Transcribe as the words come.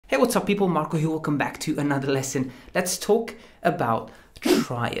what's up people, Marco here, welcome back to another lesson. Let's talk about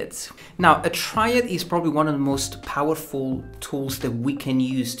triads. Now, a triad is probably one of the most powerful tools that we can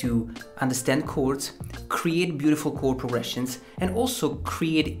use to understand chords, create beautiful chord progressions, and also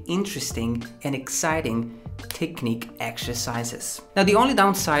create interesting and exciting technique exercises. Now, the only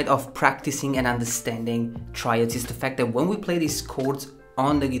downside of practicing and understanding triads is the fact that when we play these chords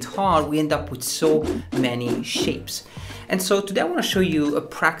on the guitar, we end up with so many shapes. And so today I want to show you a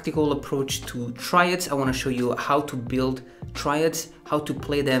practical approach to triads. I want to show you how to build triads, how to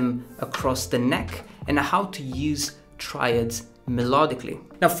play them across the neck, and how to use triads melodically.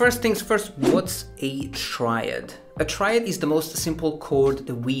 Now, first things first, what's a triad? A triad is the most simple chord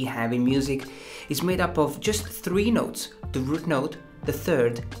that we have in music. It's made up of just 3 notes, the root note, the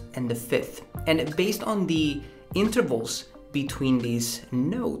third, and the fifth. And based on the intervals between these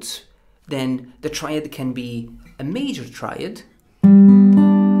notes, then the triad can be a major triad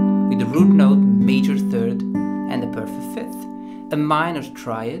with the root note, major third, and the perfect fifth. A minor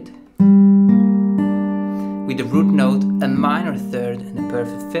triad with the root note, a minor third, and a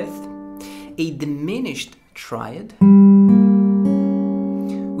perfect fifth. A diminished triad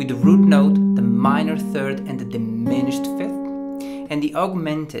with the root note, the minor third, and the diminished fifth. And the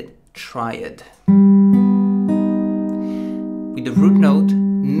augmented triad with the root note,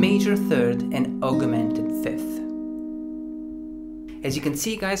 major third, and augmented fifth. As you can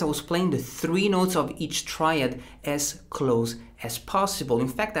see, guys, I was playing the 3 notes of each triad as close as possible. In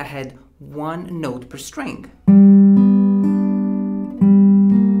fact, I had 1 note per string.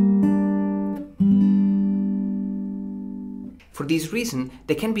 For this reason,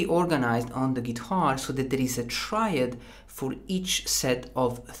 they can be organized on the guitar so that there is a triad for each set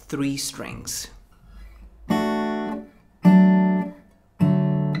of 3 strings.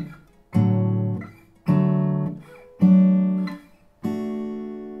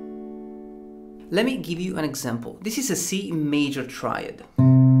 Let me give you an example. This is a C major triad.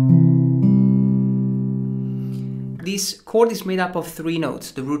 This chord is made up of 3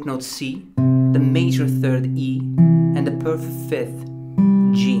 notes, the root note C, the major third E, and the perfect fifth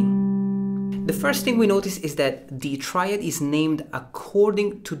G. The first thing we notice is that the triad is named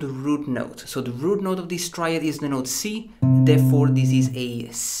according to the root note. So the root note of this triad is the note C, therefore this is a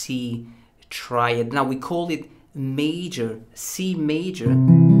C triad. Now we call it major, C major,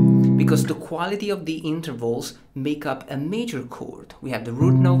 because the quality of the intervals make up a major chord. We have the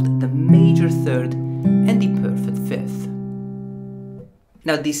root note, the major third, and the perfect fifth.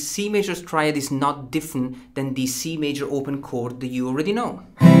 Now, this C major triad is not different than the C major open chord that you already know.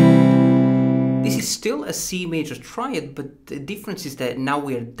 This is still a C major triad, but the difference is that now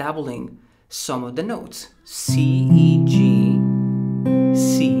we are doubling some of the notes. C, E, G,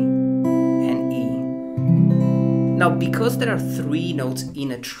 C, and E. Now, because there are 3 notes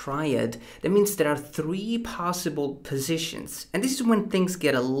in a triad, that means there are 3 possible positions. And this is when things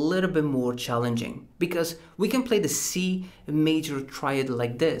get a little bit more challenging, because we can play the C major triad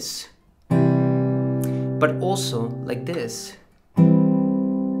like this, but also like this,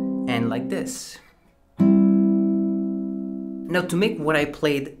 and like this. Now, to make what I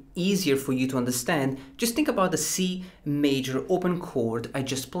played easier for you to understand, just think about the C major open chord I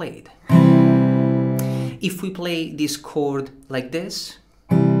just played. If we play this chord like this,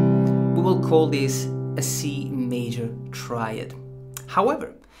 we will call this a C major triad.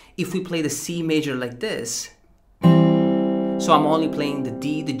 However, if we play the C major like this, so I'm only playing the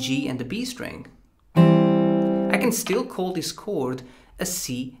D, the G, and the B string, I can still call this chord a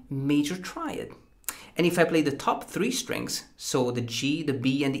C major triad. And if I play the top 3 strings, so the G, the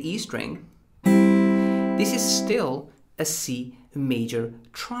B, and the E string, this is still a C major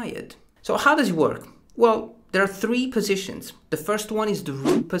triad. So how does it work? Well, there are 3 positions. The first one is the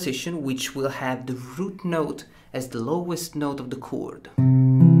root position, which will have the root note as the lowest note of the chord.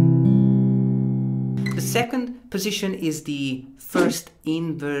 The second position is the first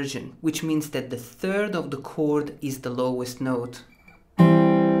inversion, which means that the third of the chord is the lowest note.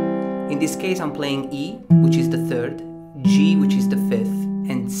 In this case, I'm playing E, which is the third, G, which is the fifth,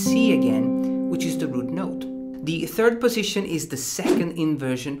 and C again, which is the root note. The third position is the second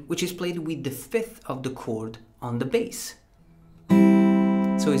inversion, which is played with the fifth of the chord on the bass.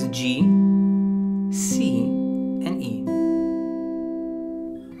 So it's G, C, and E.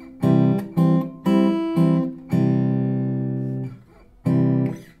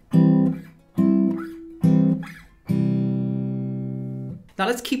 Now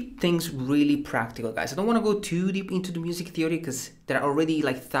let's keep things really practical, guys. I don't want to go too deep into the music theory because there are already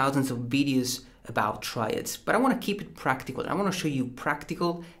like thousands of videos about triads, but I want to keep it practical. I want to show you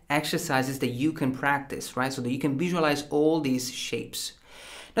practical exercises that you can practice, right? So that you can visualize all these shapes.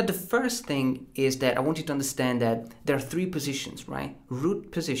 Now the first thing is that I want you to understand that there are three positions, right?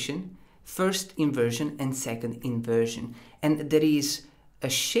 Root position, first inversion, and second inversion. And there is a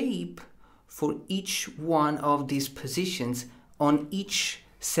shape for each one of these positions on each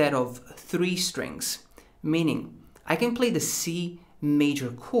set of 3 strings. Meaning, I can play the C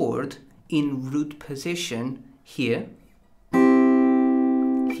major chord in root position here,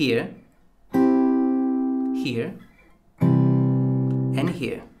 here, here, and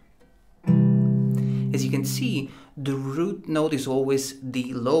here. As you can see, the root note is always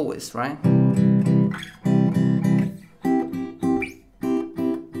the lowest, right?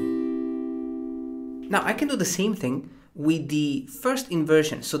 Now I can do the same thing with the first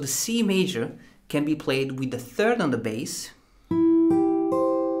inversion. So the C major can be played with the 3rd on the bass,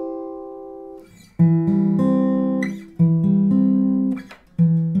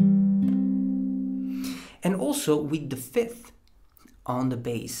 and also with the 5th on the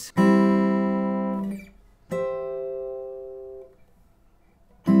bass.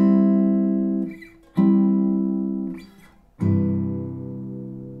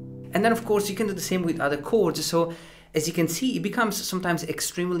 And then of course you can do the same with other chords. So as you can see, it becomes sometimes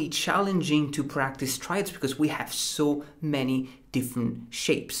extremely challenging to practice triads because we have so many different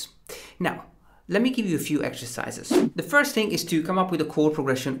shapes. Now, let me give you a few exercises. The first thing is to come up with a chord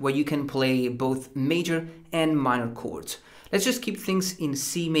progression where you can play both major and minor chords. Let's just keep things in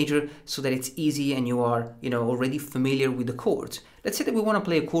C major so that it's easy and you are, already familiar with the chords. Let's say that we want to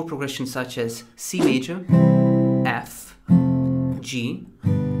play a chord progression such as C major, F, G,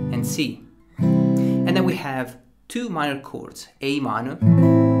 and C. And then we have 2 minor chords, A minor,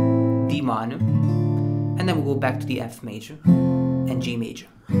 D minor, and then we go back to the F major and G major.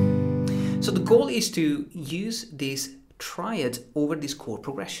 So the goal is to use this triad over this chord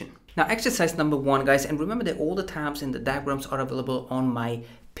progression. Now exercise number 1, guys, and remember that all the tabs and the diagrams are available on my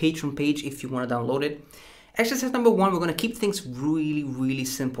Patreon page if you want to download it. Exercise number 1, we're going to keep things really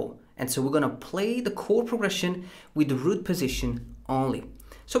simple. And so we're going to play the chord progression with the root position only.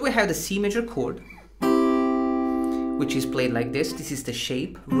 So we have the C major chord, which is played like this. This is the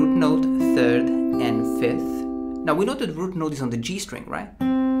shape, root note, 3rd and 5th. Now we know that the root note is on the G string, right?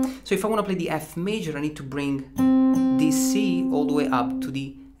 So if I want to play the F major, I need to bring this C all the way up to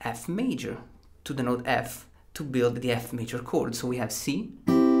the F major, to the note F, to build the F major chord. So we have C,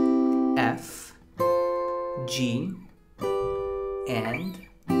 F, G, and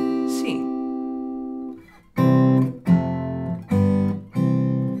C.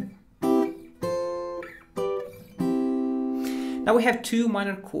 Now we have 2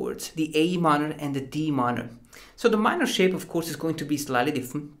 minor chords, the A minor and the D minor. So the minor shape, of course, is going to be slightly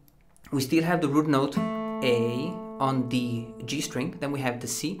different. We still have the root note A on the G string, then we have the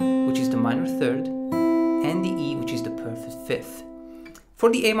C, which is the minor 3rd, and the E, which is the perfect 5th. For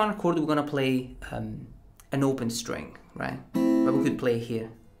the A minor chord, we're going to play an open string, right? But we could play here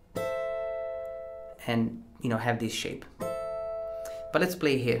and, have this shape. But let's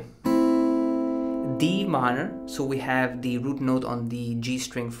play here. D minor, so we have the root note on the G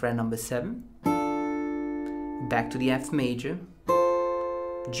string fret number 7, back to the F major,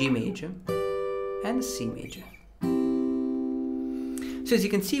 G major, and C major. So as you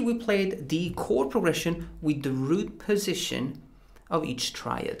can see, we played the chord progression with the root position of each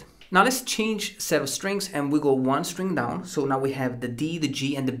triad. Now let's change set of strings and we go 1 string down. So now we have the D, the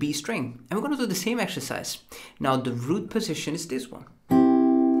G, and the B string. And we're going to do the same exercise. Now the root position is this one.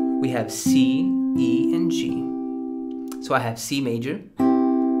 We have C, E, and G. So I have C major,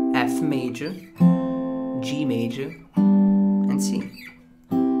 F major, G major, and C.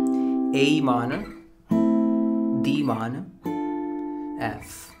 A minor, D minor,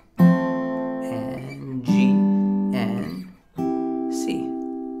 F, and G, and C.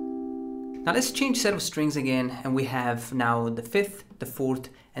 Now let's change set of strings again, and we have now the 5th, the 4th,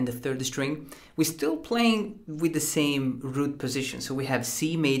 and the 3rd string. We're still playing with the same root position. So we have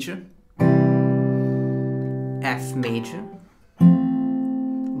C major, F major,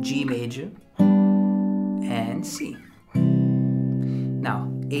 G major, and C.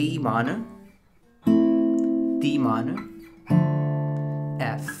 Now A minor, D minor,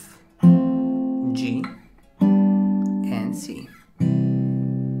 F, G, and C.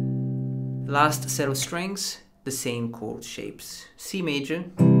 Last set of strings, the same chord shapes. C major,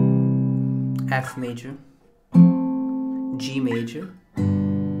 F major, G major,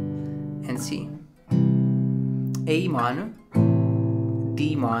 and C. A minor,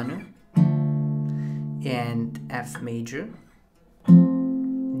 D minor, and F major,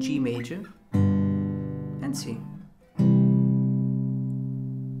 G major, and C.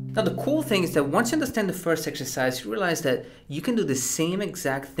 Now the cool thing is that once you understand the first exercise, you realize that you can do the same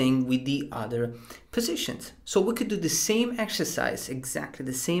exact thing with the other positions. So we could do the same exercise, exactly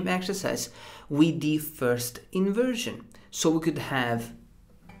the same exercise with the first inversion. So we could have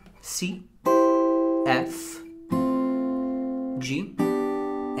C, F, G,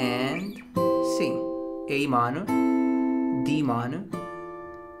 and C. A minor, D minor,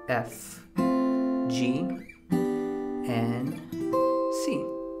 F, G, and C.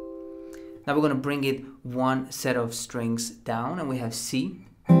 Now we're going to bring it one set of strings down, and we have C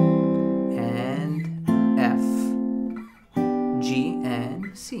and F, G,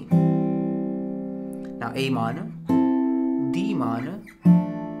 and C. Now A minor, D minor,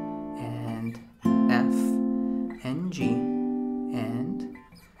 and F, and G, and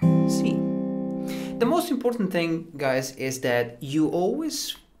C. The most important thing, guys, is that you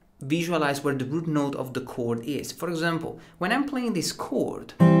always visualize where the root note of the chord is. For example, when I'm playing this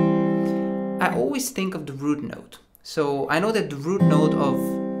chord, I always think of the root note. So I know that the root note of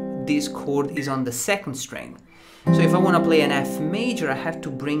this chord is on the second string. So if I want to play an F major, I have to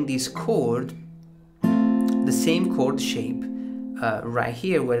bring this chord, the same chord shape, right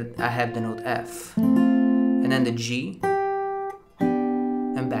here where I have the note F. And then the G,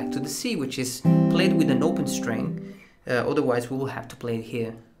 and back to the C, which is played with an open string. Otherwise we will have to play it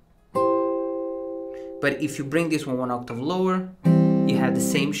here. But if you bring this one octave lower, you have the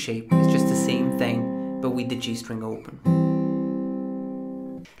same shape. It's just the same thing, but with the G string open.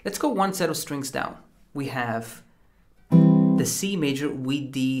 Let's go one set of strings down. We have the C major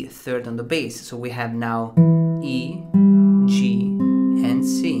with the third on the bass. So we have now E, G, and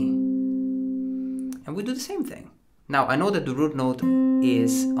C. And we do the same thing. Now I know that the root note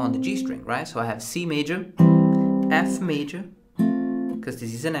is on the G string, right? So I have C major, F major, because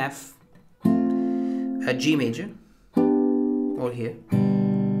this is an F, a G major, or here,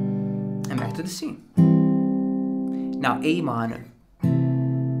 and back to the C. Now A minor,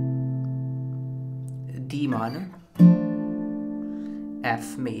 D minor,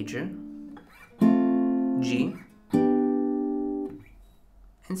 F major, G,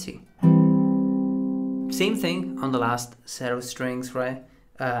 and C. Same thing on the last set of strings, right?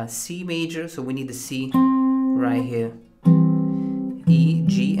 C major, so we need the C right here. E,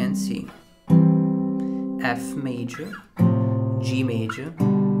 G, and C. F major, G major,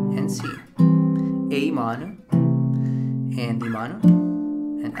 and C. A minor, and D minor,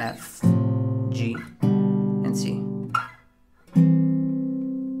 and F, G, and C.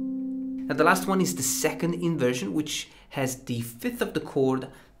 Now the last one is the second inversion, which has the fifth of the chord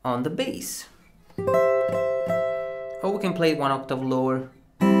on the bass. Or we can play it one octave lower.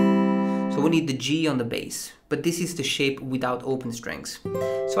 So we need the G on the bass, but this is the shape without open strings.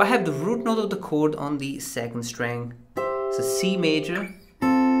 So I have the root note of the chord on the second string. So C major,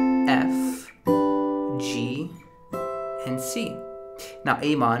 F, G, and C. Now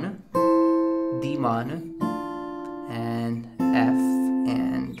A minor, D minor, and F,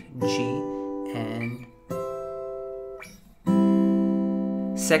 and G, and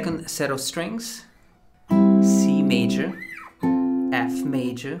second set of strings. C major, F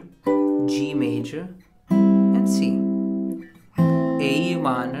major, G major, and C. A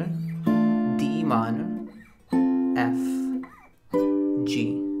minor, D minor, F,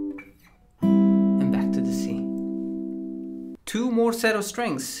 G, and back to the C. Two more set of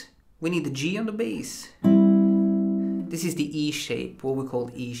strings. We need the G on the bass. This is the E shape, what we call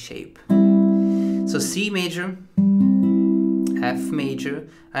E shape. So C major, F major.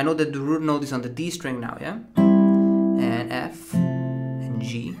 I know that the root note is on the D string now, yeah? And F, and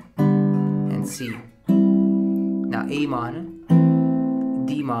G, and C. Now A minor,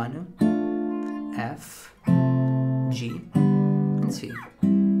 D minor, F, G, and C.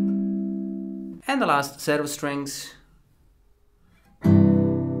 And the last set of strings.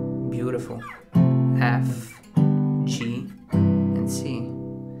 Beautiful. F, G, and C.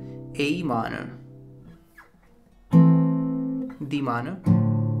 A minor, D minor,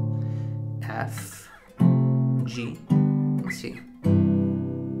 F, G, and C.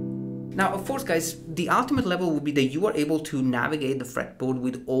 Now, of course, guys, the ultimate level would be that you are able to navigate the fretboard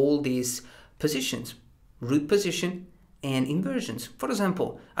with all these positions, root position and inversions. For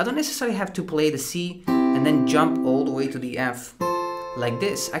example, I don't necessarily have to play the C and then jump all the way to the F like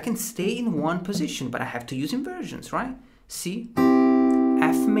this. I can stay in one position, but I have to use inversions, right? C,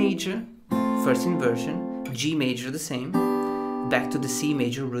 F major, first inversion, G major the same, back to the C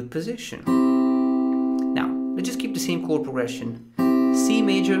major root position. Now, let's just keep the same chord progression. C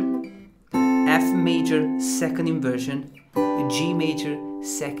major, F major, second inversion, G major,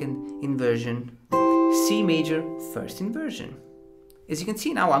 second inversion, C major, first inversion. as you can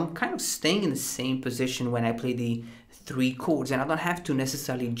see now, I'm kind of staying in the same position when I play the 3 chords, and I don't have to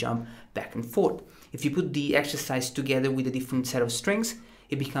necessarily jump back and forth. If you put the exercise together with a different set of strings,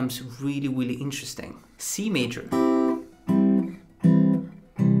 it becomes really, really interesting. C major,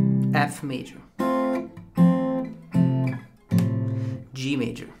 F major, G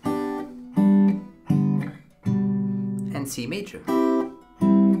major, and C major,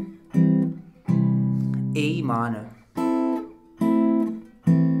 A minor,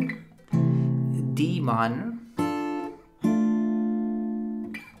 D minor,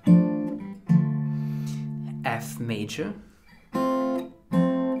 F major, and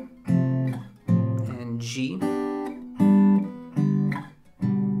G,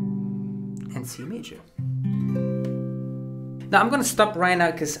 and C major. Now I'm gonna stop right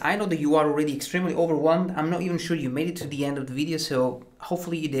now because I know that you are already extremely overwhelmed. I'm not even sure you made it to the end of the video, so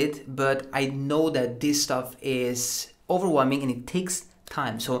hopefully you did, but I know that this stuff is overwhelming and it takes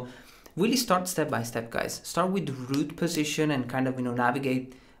time. So really start step by step, guys. Start with the root position and kind of, you know,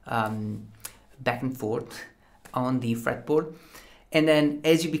 navigate back and forth on the fretboard. And then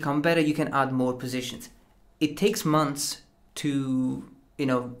as you become better, you can add more positions. It takes months to, you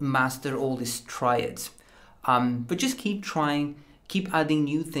know, master all these triads. But just keep trying, keep adding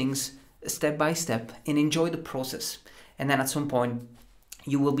new things step by step and enjoy the process. And then at some point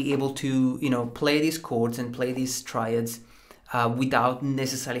you will be able to, you know, play these chords and play these triads without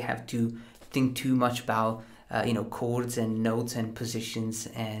necessarily have to think too much about, you know, chords and notes and positions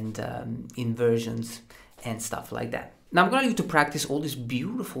and inversions and stuff like that. Now I'm going to leave you to practice all these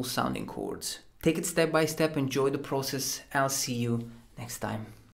beautiful sounding chords. Take it step by step, enjoy the process. I'll see you next time.